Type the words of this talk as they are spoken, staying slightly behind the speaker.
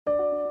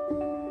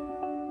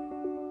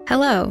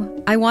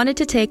Hello, I wanted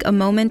to take a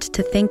moment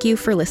to thank you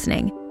for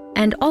listening,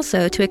 and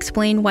also to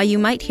explain why you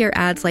might hear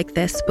ads like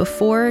this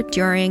before,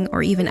 during,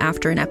 or even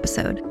after an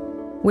episode.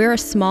 We're a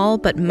small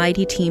but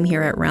mighty team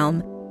here at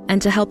Realm, and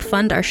to help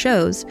fund our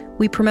shows,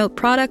 we promote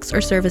products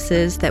or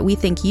services that we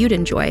think you'd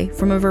enjoy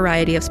from a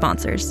variety of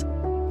sponsors.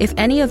 If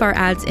any of our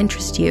ads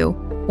interest you,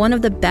 one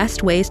of the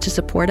best ways to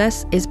support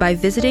us is by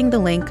visiting the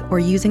link or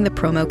using the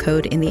promo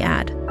code in the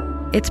ad.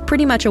 It's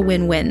pretty much a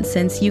win-win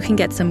since you can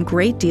get some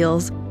great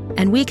deals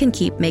and we can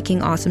keep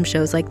making awesome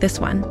shows like this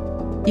one.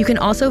 You can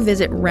also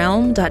visit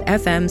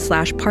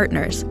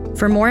realm.fm/partners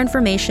for more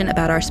information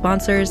about our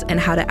sponsors and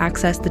how to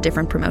access the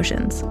different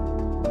promotions.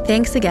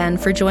 Thanks again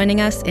for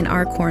joining us in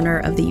our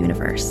corner of the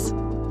universe.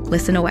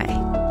 Listen away.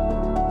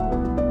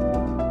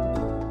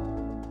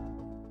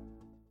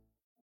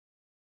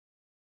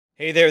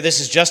 Hey there, this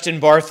is Justin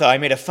Bartha. I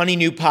made a funny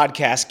new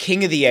podcast,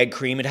 King of the Egg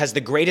Cream. It has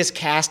the greatest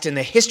cast in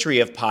the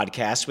history of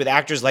podcasts with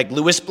actors like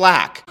Louis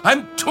Black.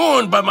 I'm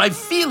torn by my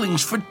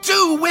feelings for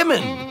two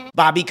women.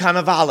 Bobby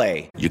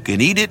Cannavale. You can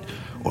eat it,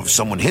 or if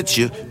someone hits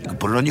you, you can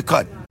put it on your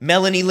cut.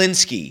 Melanie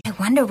Linsky. I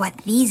wonder what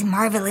these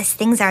marvelous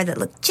things are that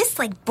look just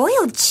like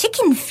boiled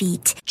chicken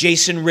feet.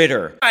 Jason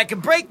Ritter. I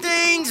can break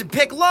things and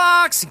pick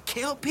locks and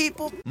kill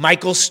people.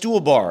 Michael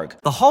Stuhlbarg.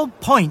 The whole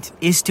point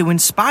is to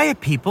inspire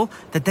people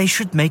that they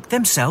should make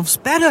themselves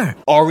better.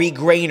 Ari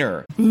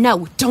Grainer.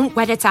 No, don't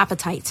whet its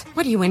appetite.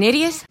 What are you, an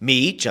idiot?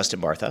 Me, Justin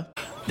Bartha.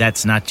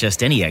 That's not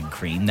just any egg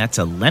cream, that's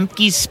a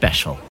Lemke's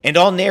special. And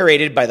all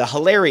narrated by the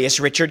hilarious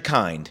Richard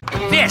Kind.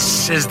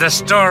 This is the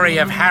story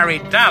of Harry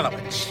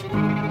Dalowitz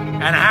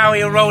and how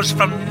he rose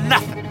from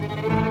nothing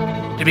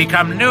to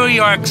become New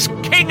York's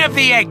King of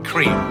the Egg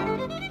Cream.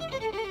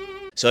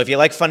 So if you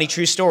like funny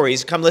true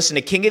stories, come listen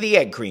to King of the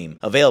Egg Cream,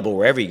 available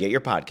wherever you get your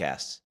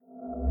podcasts.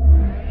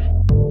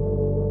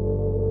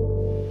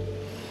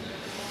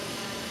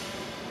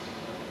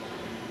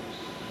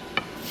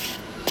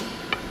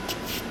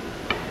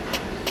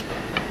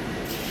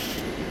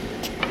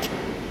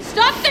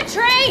 Stop the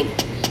train!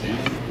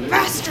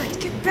 Bastard,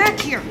 get back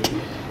here!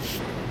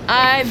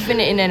 I've been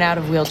in and out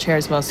of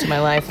wheelchairs most of my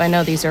life. I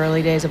know these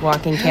early days of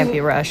walking can't be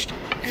rushed.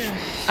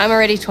 I'm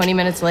already 20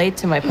 minutes late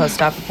to my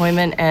post-op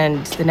appointment,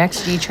 and the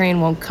next G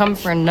train won't come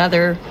for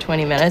another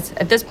 20 minutes.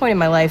 At this point in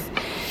my life,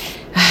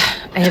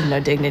 I have no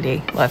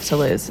dignity left to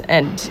lose,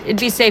 and it'd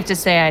be safe to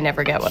say I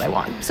never get what I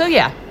want. So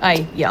yeah,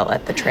 I yell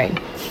at the train.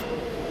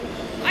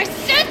 I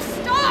said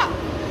stop!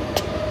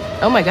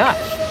 Oh my God.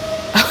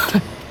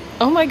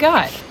 Oh my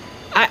God.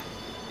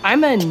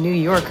 I'm a New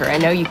Yorker. I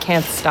know you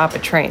can't stop a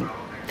train.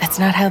 That's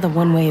not how the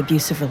one-way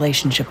abusive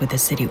relationship with the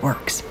city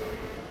works.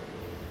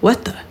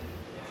 What the?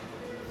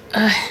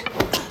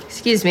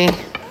 Excuse me.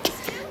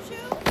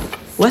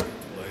 What?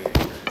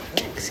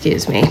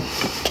 Excuse me.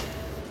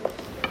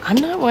 I'm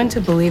not one to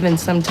believe in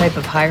some type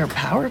of higher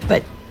power,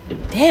 but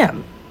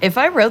damn, if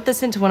I wrote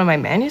this into one of my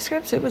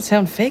manuscripts, it would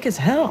sound fake as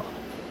hell.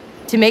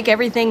 To make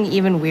everything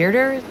even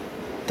weirder,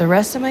 the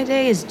rest of my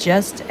day is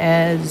just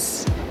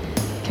as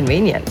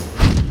convenient.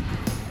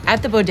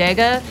 At the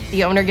bodega,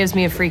 the owner gives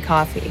me a free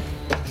coffee.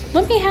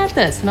 Let me have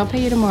this, and I'll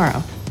pay you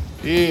tomorrow.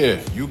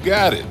 Yeah, you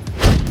got it.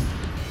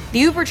 The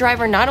Uber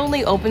driver not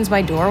only opens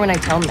my door when I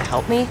tell him to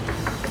help me,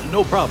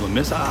 no problem,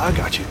 miss. I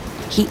got you.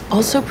 He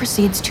also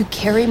proceeds to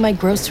carry my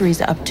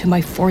groceries up to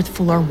my 4th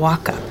floor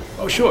walk-up.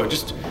 Oh, sure.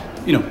 Just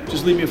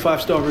leave me a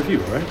 5-star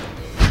review, all right?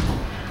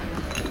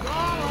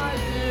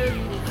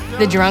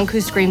 The drunk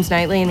who screams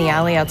nightly in the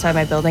alley outside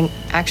my building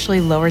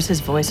actually lowers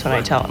his voice when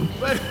I tell him.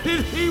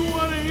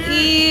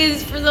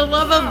 Please, for the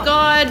love of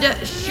God,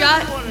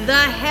 shut the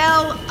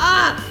hell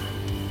up!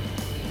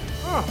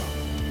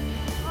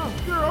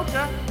 Sure,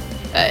 okay.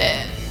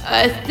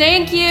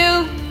 Thank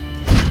you.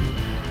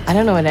 I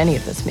don't know what any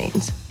of this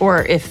means,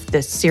 or if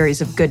this series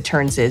of good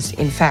turns is,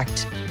 in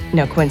fact,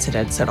 no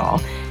coincidence at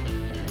all.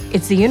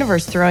 It's the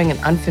universe throwing an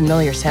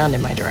unfamiliar sound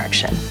in my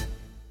direction.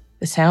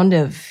 The sound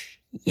of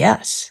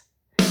yes.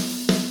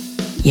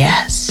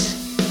 Yes.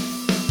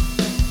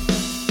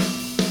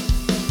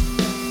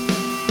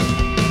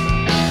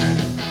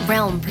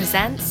 Realm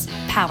presents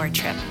Power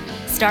Trip,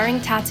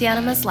 starring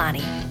Tatiana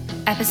Maslany,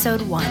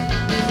 Episode 1.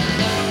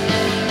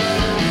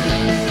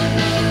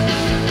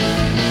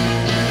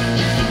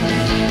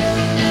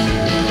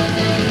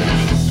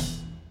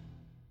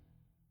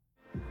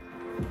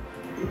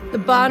 The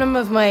bottom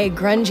of my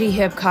grungy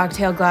hip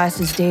cocktail glass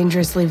is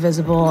dangerously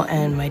visible,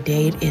 and my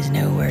date is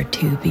nowhere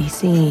to be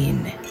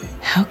seen.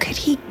 How could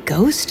he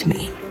ghost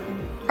me?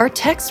 Our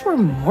texts were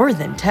more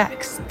than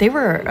texts. They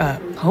were a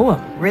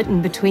poem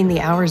written between the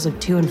hours of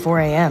 2 and 4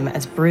 a.m.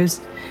 as Bruce,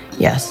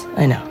 yes,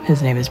 I know,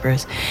 his name is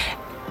Bruce,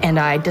 and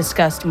I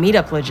discussed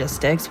meetup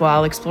logistics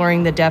while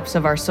exploring the depths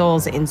of our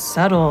souls in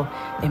subtle,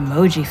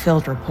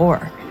 emoji-filled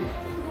rapport.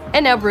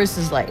 And now Bruce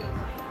is late.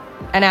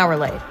 An hour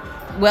late.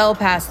 Well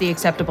past the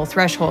acceptable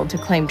threshold to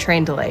claim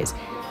train delays,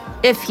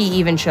 if he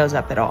even shows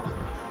up at all.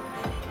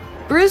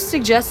 Bruce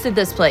suggested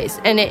this place,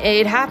 and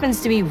it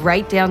happens to be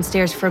right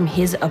downstairs from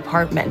his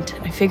apartment.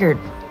 I figured,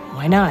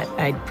 why not?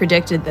 I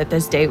predicted that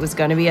this date was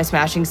going to be a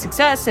smashing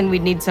success and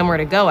we'd need somewhere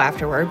to go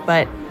afterward,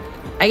 but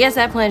I guess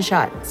that plan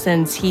shot,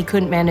 since he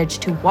couldn't manage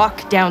to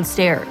walk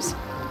downstairs.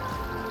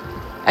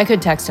 I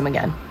could text him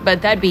again,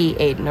 but that'd be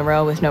 8 in a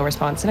row with no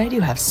response, and I do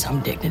have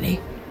some dignity.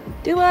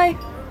 Do I?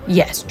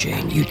 Yes,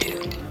 Jane, you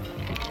do.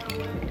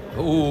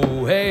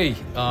 Oh, hey,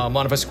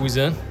 mind if I squeeze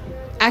in?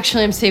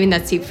 Actually, I'm saving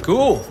that seat.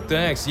 Cool,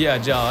 thanks. Yeah,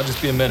 John, I'll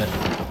just be a minute.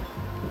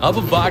 I'll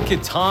have a vodka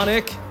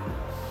tonic.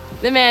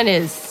 The man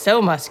is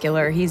so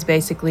muscular, he's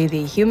basically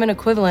the human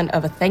equivalent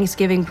of a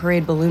Thanksgiving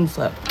parade balloon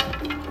float.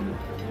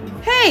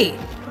 Hey!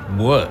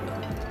 What?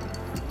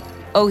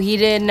 Oh, he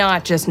did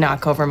not just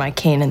knock over my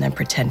cane and then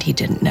pretend he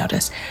didn't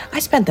notice. I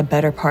spent the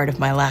better part of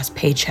my last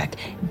paycheck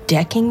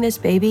decking this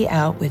baby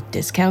out with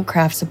discount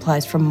craft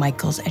supplies from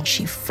Michael's, and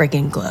she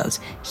friggin' glows.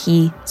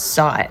 He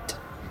saw it.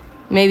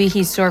 Maybe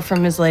he's sore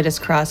from his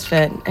latest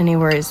CrossFit, and he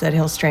worries that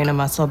he'll strain a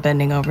muscle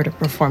bending over to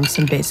perform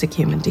some basic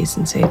human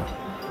decency.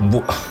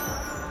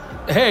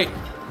 Hey,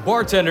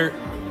 bartender,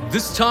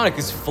 this tonic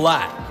is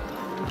flat.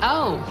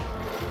 Oh,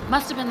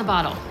 must have been the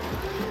bottle.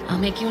 I'll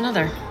make you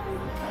another.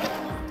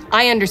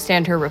 I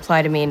understand her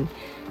reply to mean,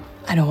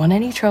 I don't want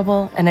any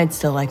trouble, and I'd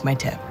still like my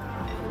tip.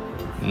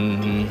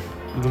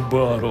 The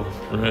bottle,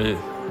 right.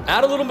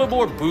 Add a little bit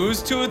more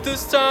booze to it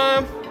this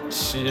time?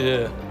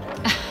 Shit.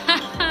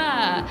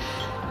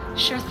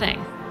 Sure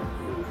thing.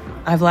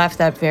 I've laughed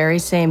that very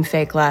same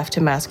fake laugh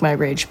to mask my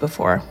rage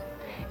before.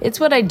 It's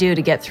what I do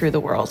to get through the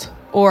world,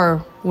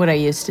 or what I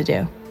used to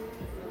do.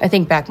 I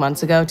think back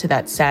months ago to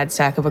that sad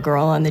sack of a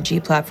girl on the G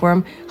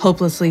platform,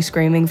 hopelessly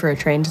screaming for a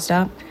train to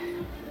stop.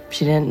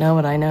 She didn't know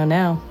what I know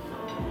now.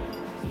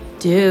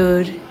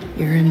 Dude,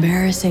 you're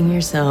embarrassing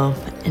yourself,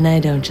 and I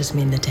don't just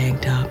mean the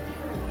tank top.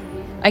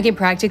 I can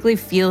practically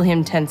feel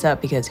him tense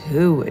up because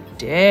who would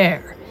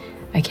dare?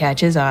 I catch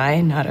his eye,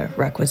 not a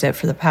requisite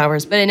for the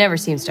powers, but it never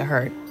seems to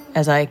hurt,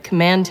 as I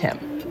command him.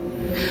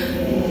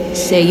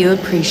 Say you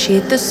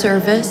appreciate the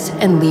service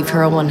and leave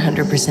her a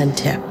 100%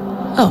 tip.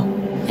 Oh,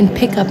 and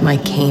pick up my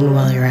cane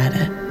while you're at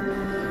it.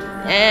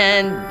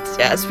 And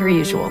as per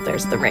usual,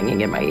 there's the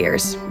ringing in my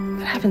ears.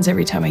 It happens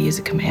every time I use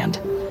a command.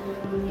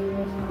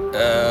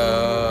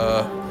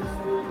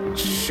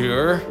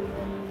 Sure.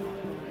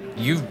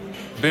 You've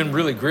been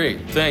really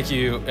great, thank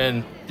you,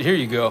 and here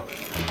you go.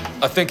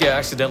 I think I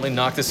accidentally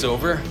knocked this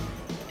over.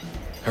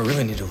 I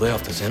really need to lay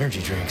off those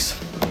energy drinks.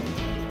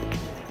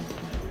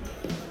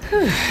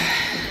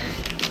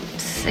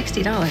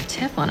 $60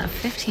 tip on a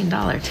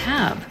 $15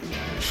 tab.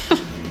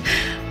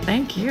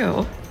 Thank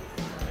you.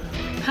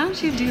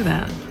 How'd you do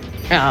that?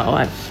 Oh,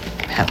 I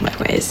have my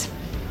ways.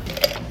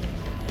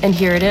 And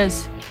here it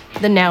is,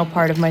 the now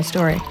part of my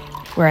story,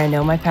 where I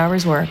know my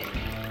powers work,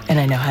 and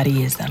I know how to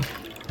use them.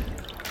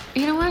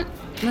 You know what?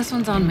 This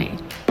one's on me.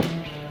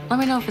 Let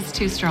me know if it's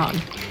too strong.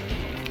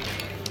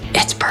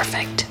 It's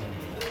perfect.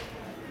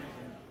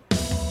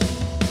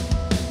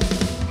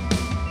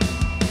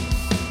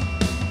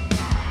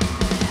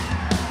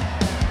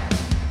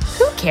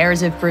 Who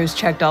cares if Bruce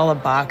checked all the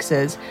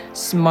boxes?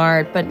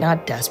 Smart, but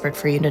not desperate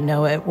for you to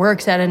know it.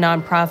 Works at a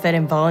nonprofit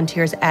and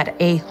volunteers at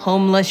a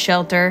homeless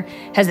shelter.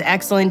 Has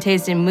excellent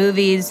taste in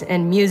movies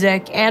and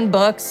music and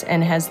books,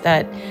 and has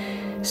that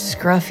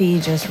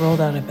scruffy, just rolled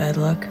out of bed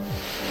look.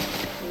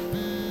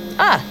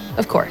 Ah,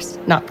 of course,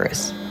 not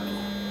Bruce.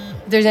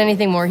 If there's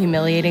anything more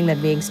humiliating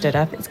than being stood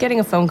up, it's getting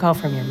a phone call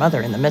from your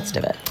mother in the midst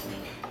of it.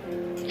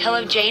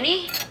 Hello,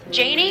 Janie?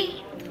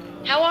 Janie?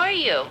 How are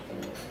you?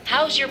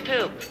 How's your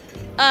poop?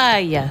 Ah,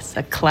 yes,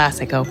 a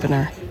classic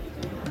opener.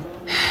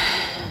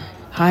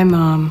 Hi,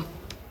 Mom.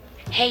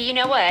 Hey, you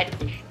know what?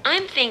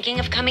 I'm thinking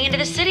of coming into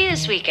the city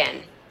this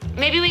weekend.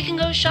 Maybe we can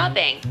go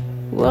shopping.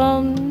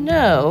 Well,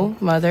 no,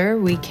 Mother.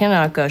 We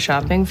cannot go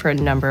shopping for a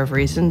number of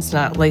reasons,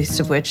 not least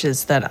of which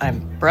is that I'm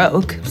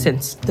broke,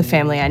 since the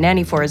family I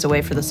nanny for is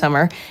away for the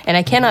summer, and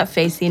I cannot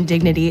face the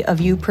indignity of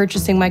you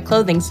purchasing my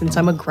clothing since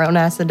I'm a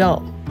grown-ass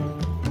adult.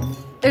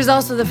 There's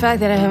also the fact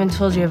that I haven't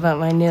told you about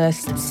my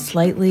newest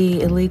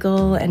slightly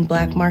illegal and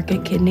black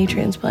market kidney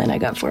transplant I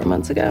got 4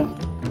 months ago.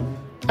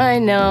 I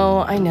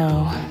know.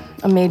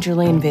 A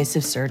majorly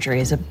invasive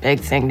surgery is a big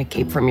thing to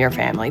keep from your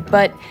family.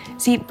 But,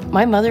 see,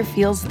 my mother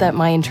feels that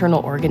my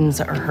internal organs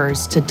are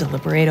hers to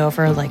deliberate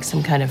over like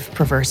some kind of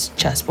perverse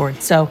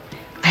chessboard. So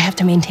I have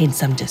to maintain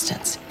some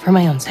distance for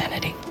my own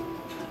sanity.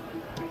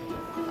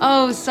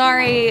 Oh,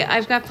 sorry.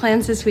 I've got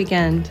plans this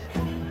weekend.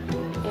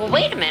 Well,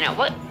 wait a minute.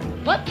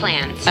 What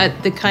plans?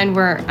 The kind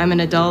where I'm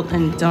an adult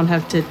and don't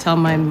have to tell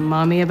my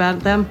mommy about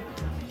them.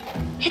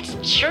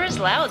 It's sure is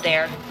loud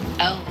there.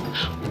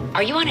 Oh,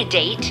 are you on a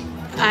date?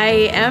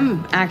 I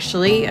am,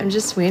 actually. I'm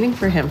just waiting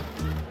for him.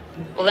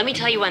 Well, let me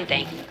tell you one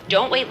thing.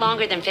 Don't wait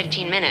longer than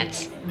 15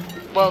 minutes.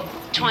 Well,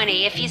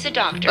 20 if he's a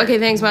doctor. Okay,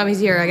 thanks, Mom. He's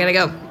here. I gotta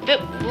go.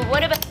 But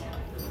what about...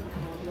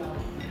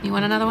 You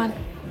want another one?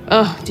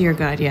 Oh, dear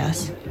God,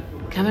 yes.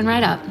 Coming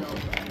right up.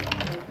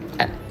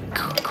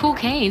 Cool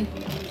cane.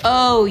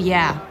 Oh,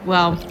 yeah.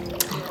 Well,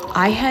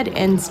 I had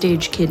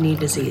end-stage kidney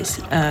disease.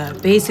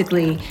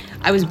 Basically,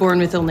 I was born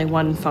with only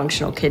one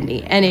functional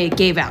kidney, and it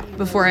gave out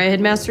before I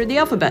had mastered the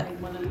alphabet.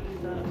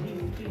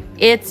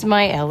 It's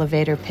my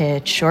elevator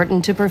pitch,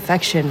 shortened to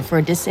perfection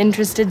for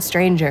disinterested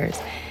strangers.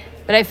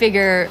 But I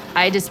figure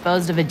I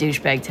disposed of a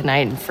douchebag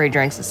tonight, and free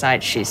drinks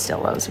aside, she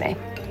still owes me.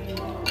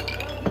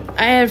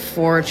 I had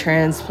 4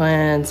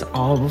 transplants,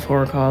 all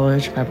before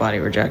college. My body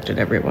rejected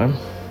everyone.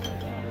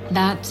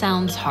 That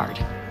sounds hard.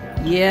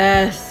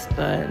 Yes,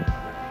 but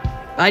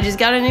I just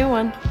got a new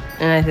one.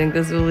 And I think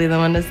this will be the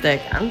one to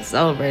stick. I'm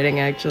celebrating,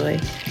 actually.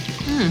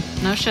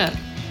 No shit.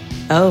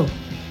 Oh,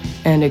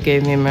 and it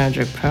gave me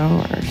magic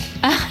powers.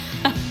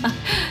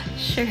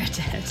 Sure it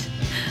did.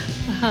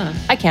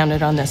 I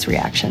counted on this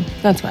reaction.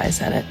 That's why I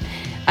said it.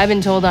 I've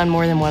been told on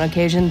more than one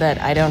occasion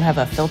that I don't have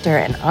a filter,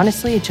 and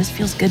honestly, it just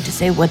feels good to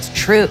say what's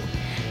true.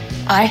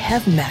 I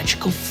have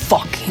magical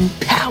fucking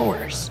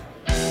powers.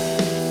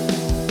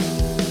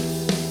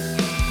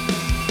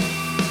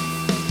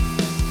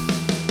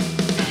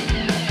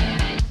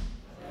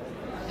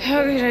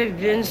 How could I have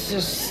been so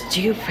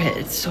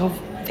stupid, so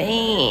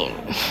vain,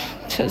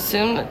 to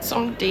assume that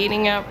some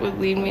dating app would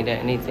lead me to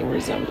anything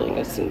resembling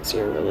a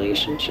sincere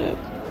relationship?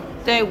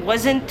 That I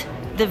wasn't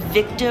the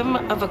victim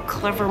of a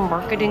clever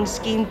marketing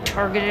scheme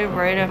targeted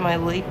right at my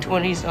late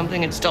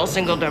 20-something and still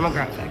single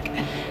demographic.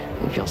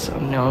 I feel so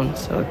known,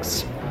 so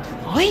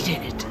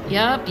exploited.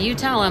 Yup, you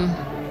tell him.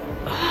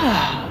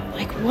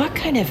 Like, what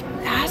kind of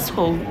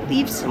asshole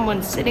leaves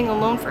someone sitting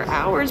alone for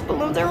hours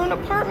below their own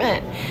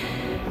apartment?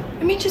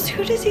 I mean, just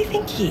who does he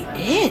think he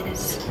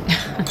is?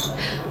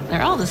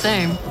 They're all the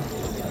same.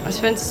 I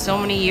spent so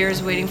many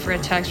years waiting for a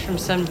text from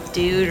some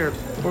dude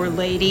or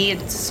lady,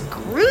 and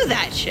screw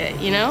that shit,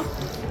 you know?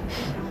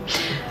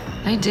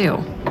 I do.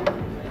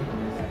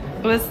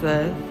 What's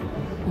this?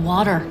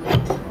 Water.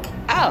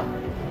 Oh,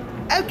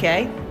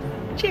 okay.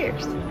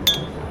 Cheers.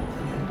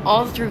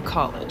 All through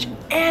college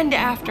and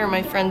after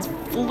my friends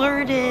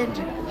flirted,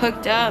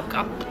 hooked up,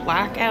 got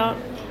blackout,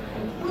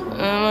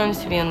 I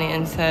wanted to be on the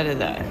inside of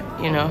that,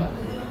 you know?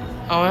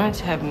 I wanted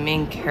to have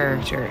main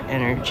character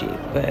energy,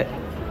 but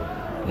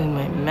with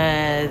my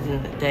meds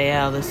and the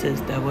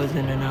dialysis, that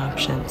wasn't an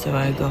option, so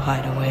I'd go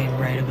hide away and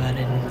write about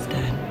it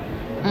instead.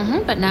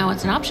 But now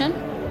it's an option.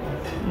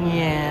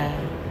 Yeah.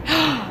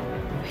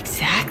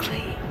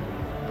 Exactly.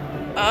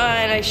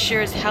 And I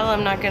sure as hell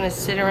am not gonna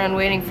sit around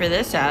waiting for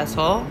this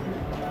asshole.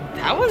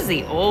 That was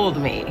the old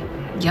me.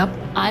 Yup,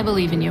 I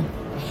believe in you.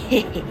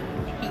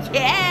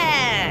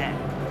 Yeah!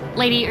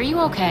 Lady, are you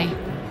okay?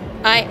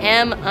 I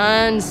am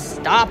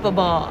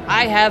unstoppable.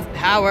 I have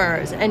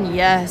powers. And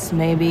yes,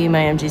 maybe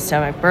my empty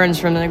stomach burns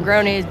from the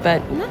Negronis,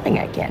 but nothing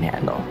I can't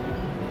handle.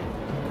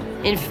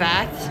 In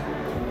fact,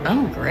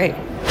 I'm great.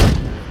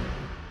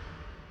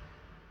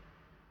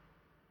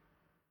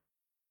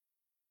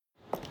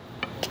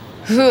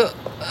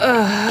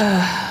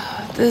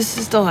 This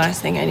is the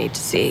last thing I need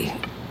to see.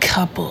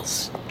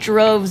 Couples.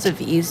 Droves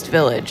of East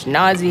Village.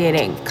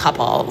 Nauseating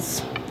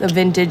couples. The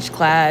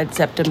vintage-clad,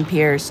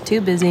 septum-pierced,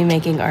 too busy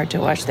making art to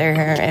wash their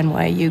hair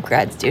NYU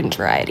grad student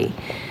variety.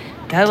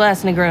 That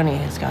last Negroni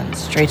has gone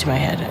straight to my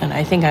head, and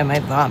I think I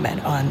might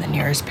vomit on the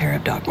nearest pair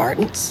of Doc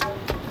Martens.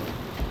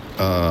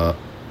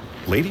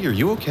 Lady, are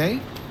you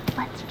okay?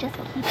 Let's just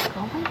keep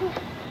going.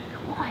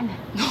 Come on.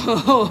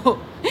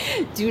 Oh,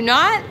 do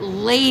not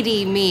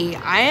lady me.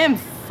 I am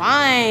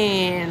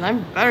fine.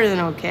 I'm better than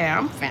okay.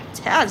 I'm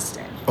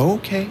fantastic.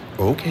 Okay,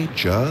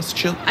 just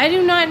chill. I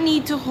do not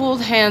need to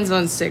hold hands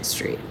on 6th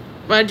Street.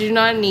 I do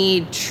not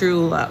need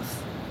true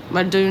love.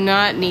 I do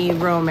not need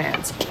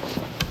romance.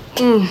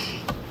 I'm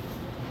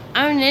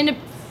an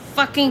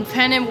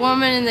independent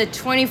woman in the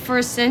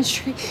 21st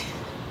century,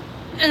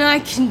 and I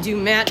can do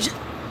magic.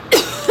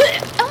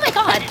 Oh my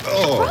god.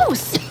 Oh.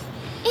 Gross.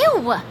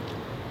 Ew.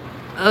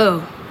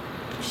 Oh,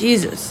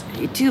 Jesus.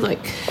 You two,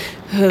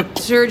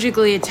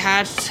 surgically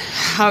attached.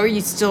 How are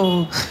you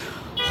still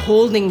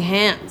holding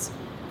hands?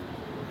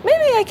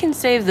 Maybe I can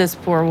save this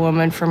poor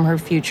woman from her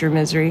future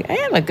misery. I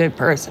am a good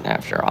person,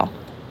 after all.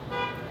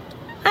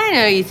 I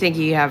know you think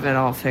you have it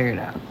all figured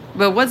out.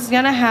 But what's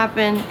gonna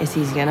happen is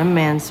he's gonna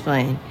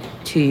mansplain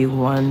to you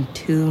one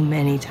too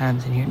many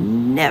times, and you're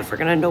never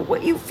gonna know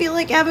what you feel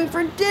like having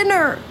for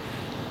dinner.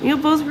 You'll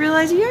both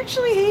realize you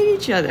actually hate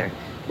each other.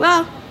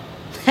 Well,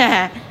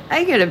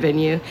 I could have been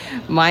you,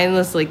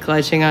 mindlessly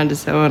clutching onto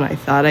someone I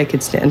thought I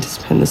could stand to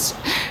spend the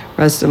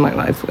rest of my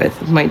life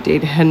with if my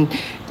date hadn't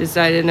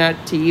decided not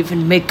to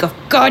even make a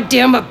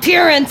goddamn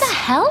appearance. What the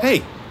hell?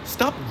 Hey,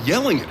 stop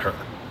yelling at her.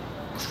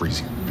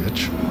 Crazy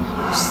bitch.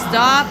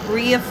 Stop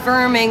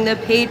reaffirming the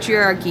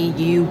patriarchy,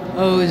 you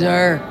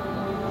poser.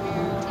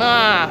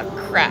 Ah,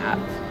 crap.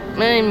 I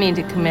didn't mean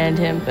to command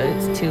him, but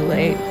it's too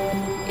late.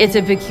 It's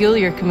a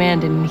peculiar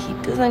command, and he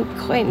doesn't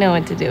quite know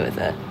what to do with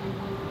it.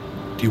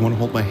 Do you want to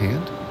hold my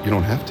hand? You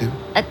don't have to.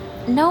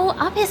 No,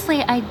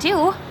 obviously I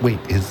do. Wait,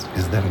 is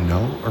that a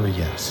no or a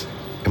yes?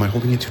 Am I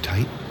holding it too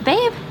tight?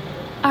 Babe,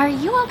 are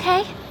you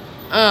okay?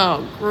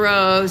 Oh,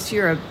 gross.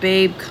 You're a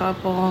babe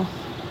couple.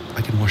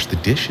 I can wash the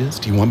dishes.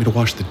 Do you want me to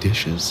wash the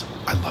dishes?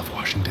 I love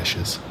washing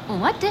dishes.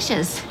 What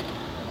dishes?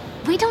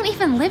 We don't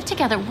even live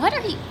together. What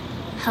are you...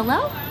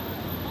 Hello?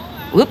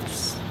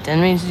 Whoops.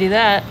 Didn't mean to do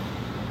that.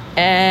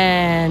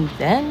 And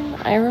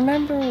then I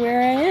remember where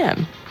I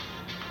am.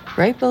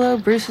 Right below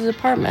Bruce's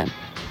apartment.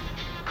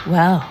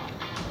 Well,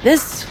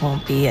 This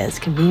won't be as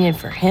convenient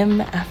for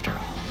him after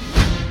all.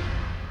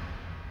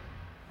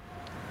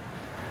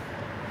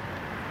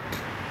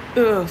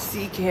 Oh,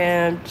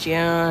 C-Camp,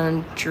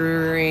 John,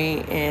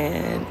 Drury,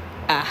 and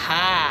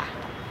aha!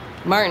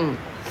 Martin,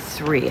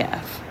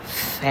 3F.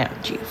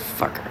 Found you,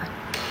 fucker.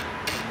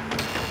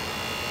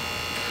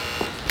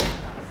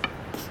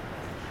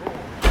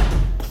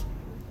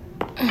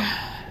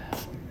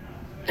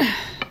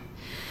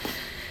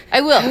 I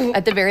will,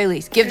 at the very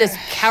least, give this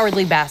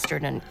cowardly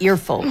bastard an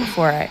earful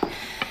before I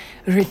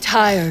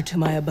retire to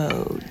my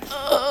abode.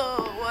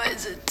 Oh, why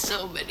is it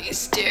so many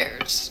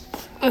stairs?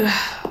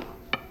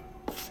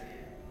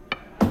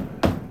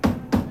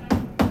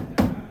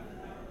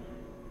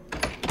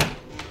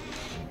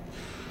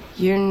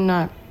 You're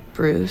not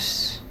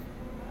Bruce.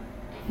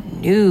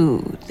 No,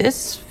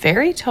 this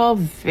very tall,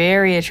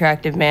 very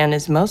attractive man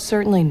is most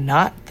certainly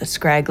not the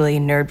scraggly,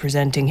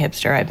 nerd-presenting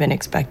hipster I've been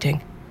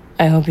expecting.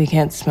 I hope he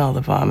can't smell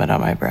the vomit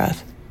on my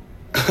breath.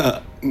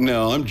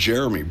 No, I'm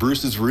Jeremy,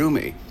 Bruce's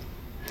roomie.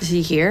 Is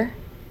he here?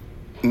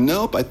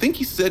 Nope, I think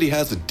he said he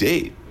has a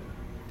date.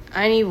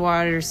 I need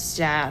water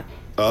stat.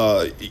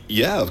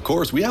 Yeah, of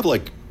course. We have,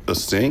 like, a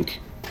sink.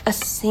 A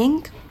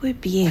sink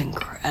would be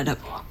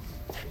incredible.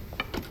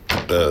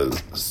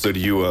 So do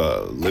you,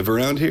 live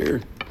around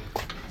here?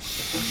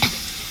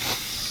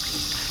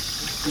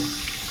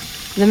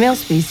 The male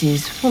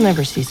species will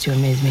never cease to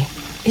amaze me.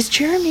 Is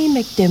Jeremy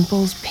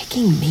McDimples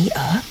picking me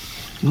up?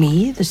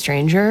 Me, the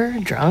stranger,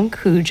 drunk,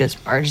 who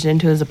just barged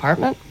into his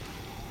apartment?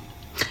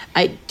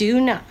 I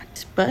do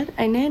not, but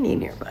I nanny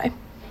nearby.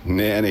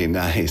 Nanny,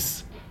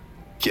 nice.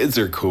 Kids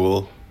are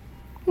cool.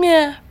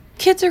 Yeah,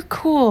 kids are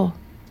cool.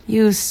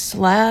 You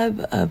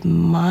slab of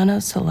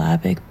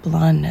monosyllabic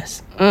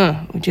blondness.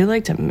 Would you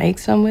like to make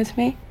some with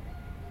me?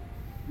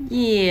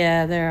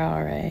 Yeah, they're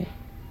all right.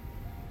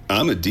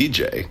 I'm a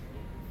DJ.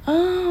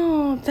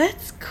 Oh,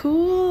 that's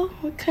cool.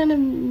 What kind of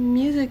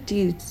music do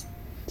you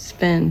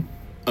spin?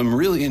 I'm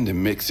really into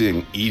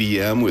mixing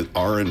EDM with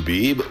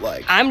R&B, but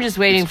like... I'm just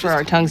waiting for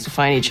our tongues to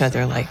find each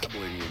other like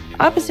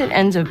opposite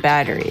ends of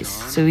batteries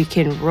so we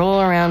can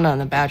roll around on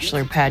the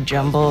bachelor pad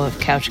jumble of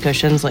couch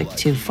cushions like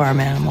two farm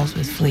animals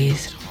with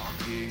fleas.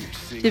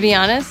 To be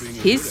honest,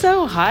 he's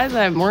so hot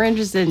that I'm more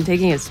interested in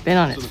taking a spin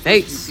on his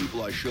face.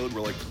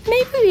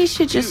 Maybe we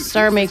should just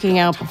start making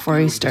out before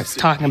he starts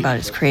talking about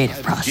his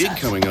creative process. Gig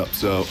coming up,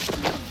 so...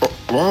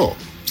 Oh,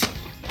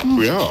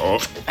 yeah.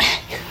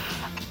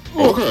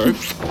 Okay.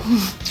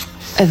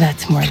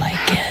 That's more like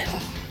it.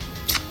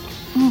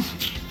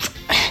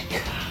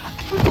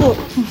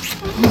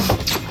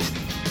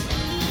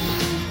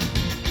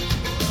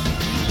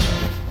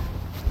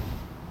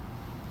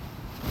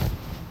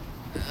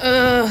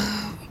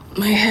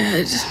 My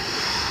head.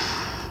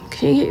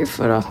 Can you get your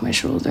foot off my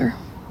shoulder?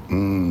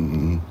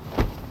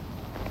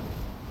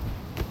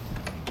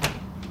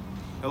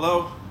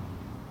 Hello?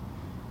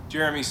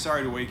 Jeremy,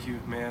 sorry to wake you,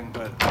 man,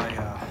 but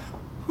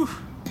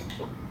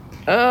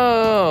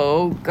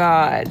Oh,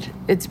 God.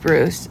 It's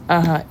Bruce.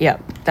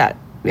 Yep, that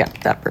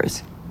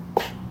Bruce.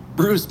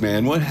 Bruce,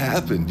 man, what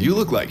happened? You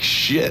look like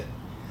shit.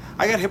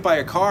 I got hit by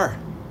a car.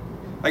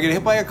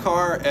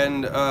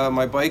 And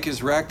my bike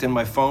is wrecked and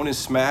my phone is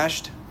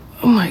smashed.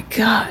 Oh my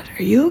God,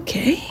 are you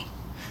okay?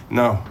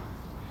 No,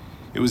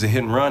 it was a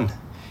hit and run.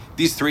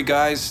 These 3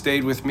 guys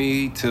stayed with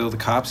me till the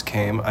cops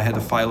came. I had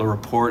to file a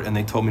report and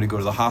they told me to go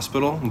to the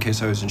hospital in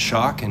case I was in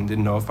shock and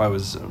didn't know if I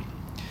was...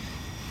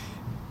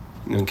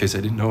 in case I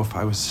didn't know if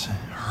I was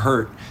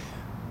hurt.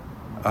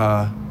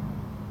 Are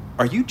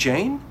you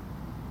Jane?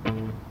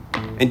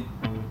 And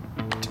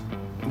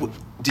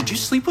did you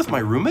sleep with my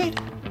roommate?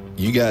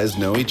 You guys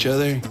know each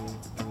other?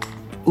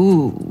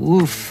 Ooh,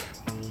 oof.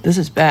 This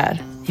is bad,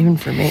 even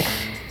for me.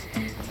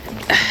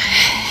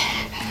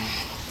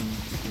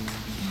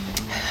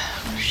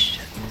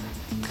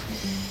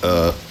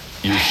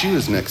 Your shoe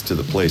is next to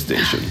the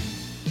PlayStation.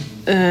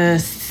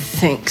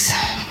 Thanks.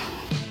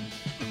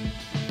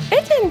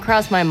 It didn't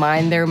cross my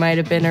mind there might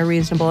have been a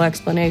reasonable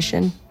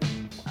explanation.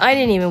 I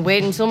didn't even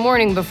wait until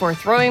morning before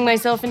throwing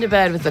myself into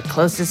bed with the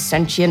closest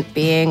sentient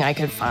being I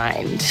could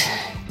find.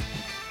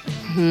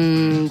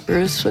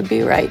 Bruce would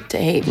be right to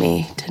hate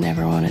me, to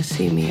never want to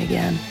see me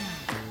again.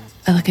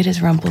 I look at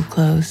his rumpled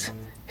clothes,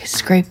 his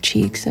scraped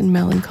cheeks and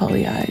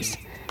melancholy eyes.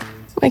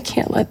 I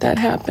can't let that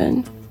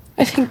happen.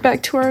 I think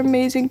back to our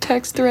amazing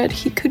text thread.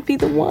 He could be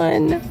the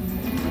one.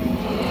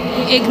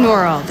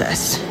 Ignore all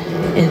this.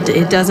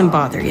 It doesn't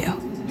bother you.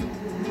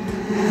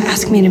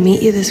 Ask me to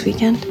meet you this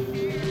weekend?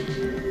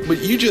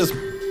 But you just...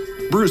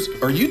 Bruce,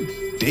 are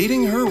you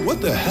dating her? What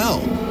the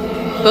hell?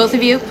 Both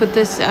of you, put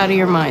this out of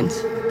your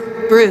minds.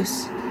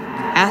 Bruce,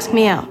 ask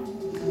me out.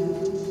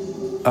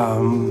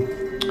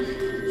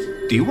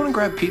 Do you want to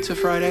grab pizza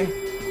Friday?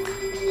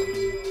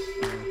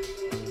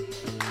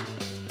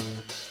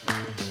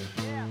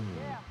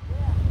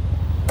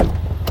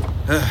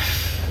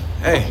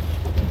 Hey,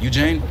 you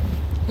Jane?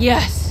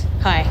 Yes.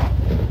 Hi.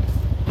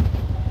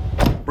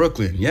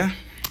 Brooklyn, yeah?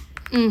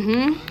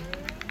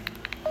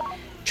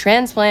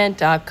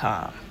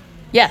 Transplant.com.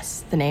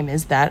 Yes, the name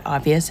is that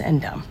obvious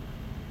and dumb.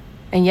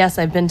 And yes,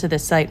 I've been to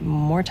this site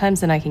more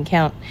times than I can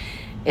count.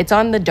 It's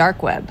on the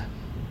dark web.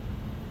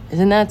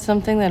 Isn't that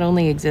something that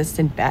only exists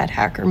in bad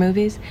hacker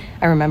movies?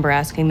 I remember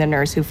asking the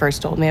nurse who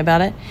first told me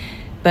about it.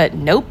 But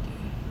nope.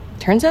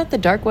 Turns out the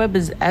dark web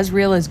is as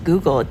real as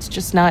Google. It's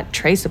just not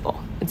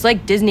traceable. It's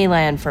like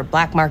Disneyland for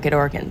black market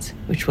organs,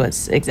 which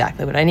was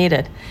exactly what I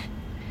needed.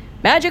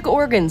 Magic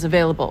organs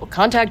available.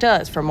 Contact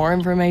us for more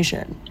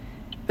information.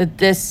 But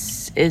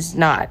this is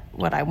not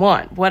what I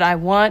want. What I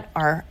want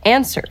are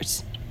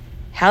answers.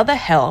 How the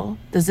hell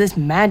does this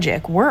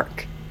magic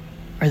work?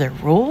 Are there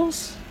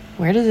rules?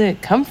 Where does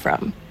it come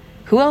from?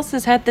 Who else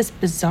has had this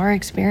bizarre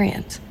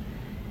experience?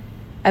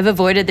 I've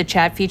avoided the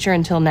chat feature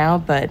until now,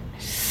 but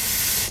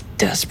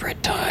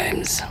desperate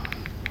times.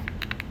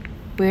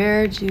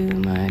 Where do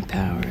my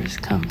powers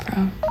come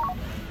from?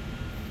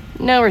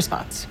 No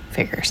response.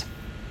 Figures.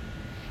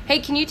 Hey,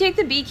 can you take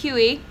the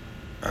BQE?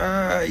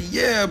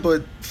 Yeah,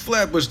 but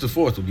Flatbush to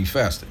 4th will be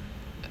faster.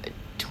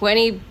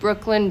 20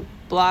 Brooklyn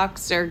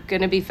blocks are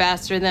gonna be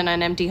faster than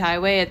an empty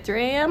highway at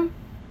 3 a.m.?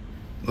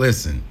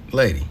 Listen,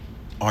 lady,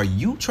 are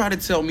you trying to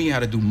tell me how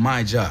to do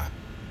my job?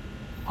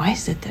 Why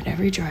is it that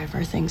every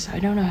driver thinks I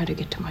don't know how to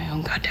get to my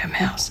own goddamn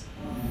house?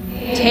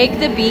 Take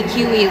the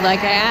BQE like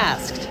I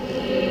asked.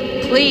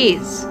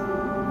 Please.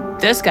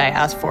 This guy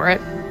asked for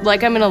it.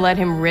 Like I'm gonna let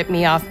him rip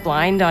me off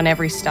blind on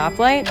every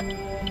stoplight?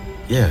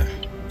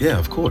 Yeah,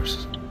 of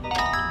course.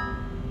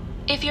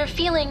 If you're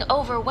feeling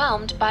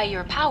overwhelmed by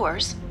your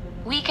powers,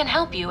 we can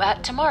help you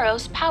at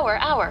tomorrow's Power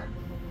Hour.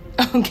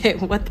 Okay,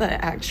 what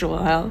the actual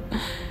hell?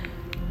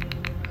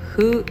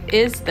 Who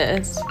is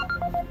this?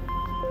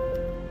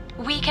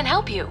 We can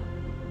help you,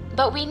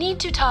 but we need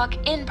to talk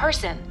in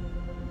person.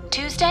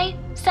 Tuesday,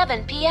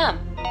 7 p.m.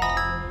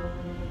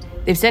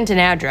 They've sent an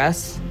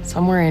address,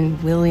 somewhere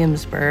in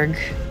Williamsburg.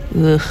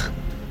 Ugh.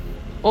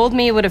 Old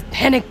me would have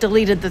panic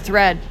deleted the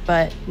thread,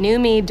 but new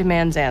me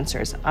demands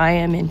answers. I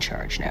am in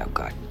charge now,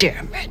 god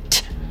damn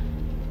it.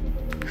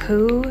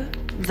 Who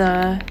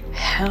the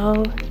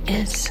hell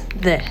is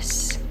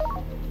this?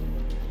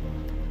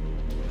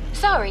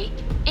 Sorry,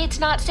 it's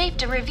not safe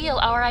to reveal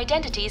our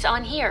identities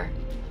on here.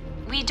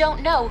 We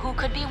don't know who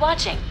could be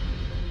watching.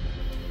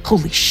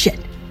 Holy shit.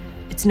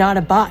 It's not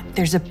a bot.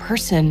 There's a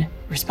person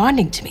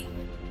responding to me.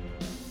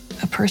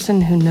 A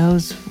person who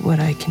knows what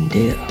I can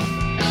do.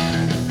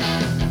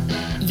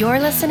 You're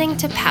listening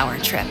to Power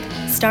Trip,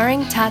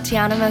 starring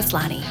Tatiana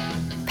Maslany.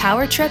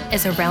 Power Trip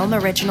is a Realm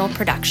original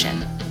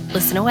production.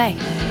 Listen away.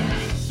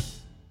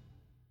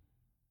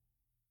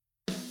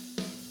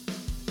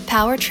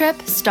 Power Trip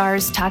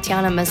stars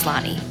Tatiana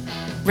Maslany.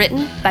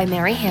 Written by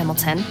Mary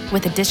Hamilton,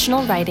 with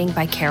additional writing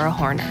by Kara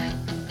Horner.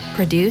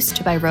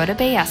 Produced by Rhoda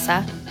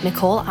Bayessa,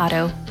 Nicole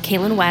Otto,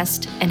 Kaylin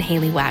West, and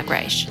Haley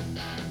Wagreich.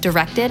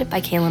 Directed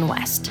by Kaylin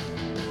West.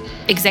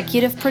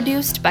 Executive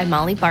produced by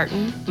Molly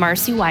Barton,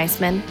 Marcy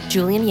Weisman,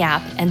 Julian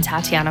Yap, and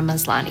Tatiana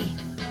Maslany.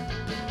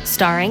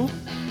 Starring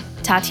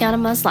Tatiana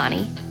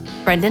Maslany,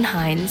 Brendan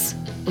Hines,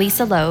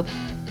 Lisa Loeb,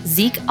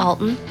 Zeke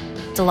Alton,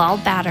 Dalal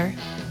Batter,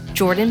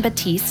 Jordan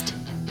Batiste,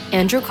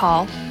 Andrew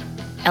Call,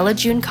 Ella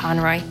June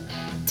Conroy,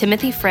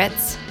 Timothy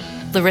Fritz,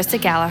 Larissa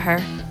Gallagher,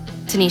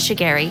 Tanisha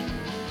Gary,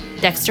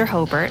 Dexter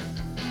Hobart,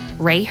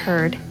 Ray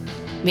Hurd,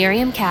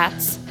 Miriam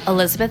Katz,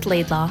 Elizabeth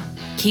Laidlaw,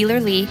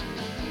 Keeler Lee,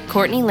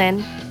 Courtney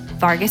Lynn,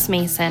 Vargas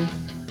Mason,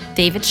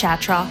 David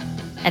Shatraw,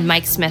 and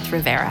Mike Smith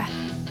Rivera.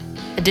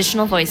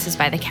 Additional voices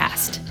by the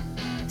cast.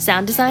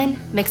 Sound design,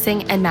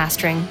 mixing, and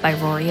mastering by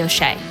Rory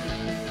O'Shea.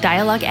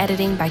 Dialogue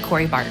editing by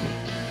Corey Barton.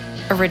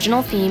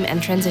 Original theme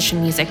and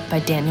transition music by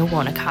Daniel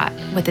Wonacott,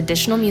 with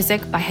additional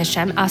music by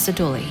Hashem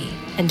Asadullahi,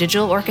 and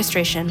digital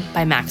orchestration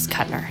by Max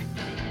Kuttner.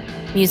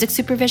 Music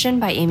supervision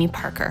by Amy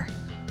Parker.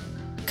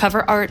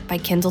 Cover art by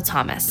Kendall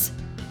Thomas.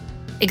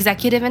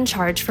 Executive in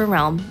charge for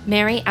Realm,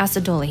 Mary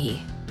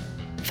Asadullahi.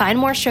 Find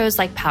more shows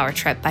like Power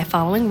Trip by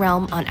following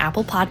Realm on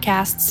Apple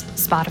Podcasts,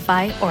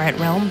 Spotify, or at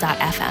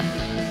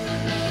realm.fm.